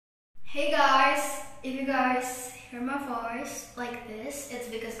Hey guys, if you guys hear my voice like this, it's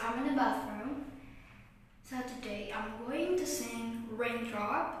because I'm in the bathroom. So today I'm going to sing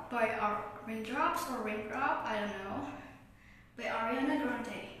Raindrop by Raindrops or Raindrop, I don't know, by Ariana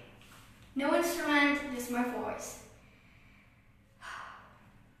Grande. No instrument, just my voice.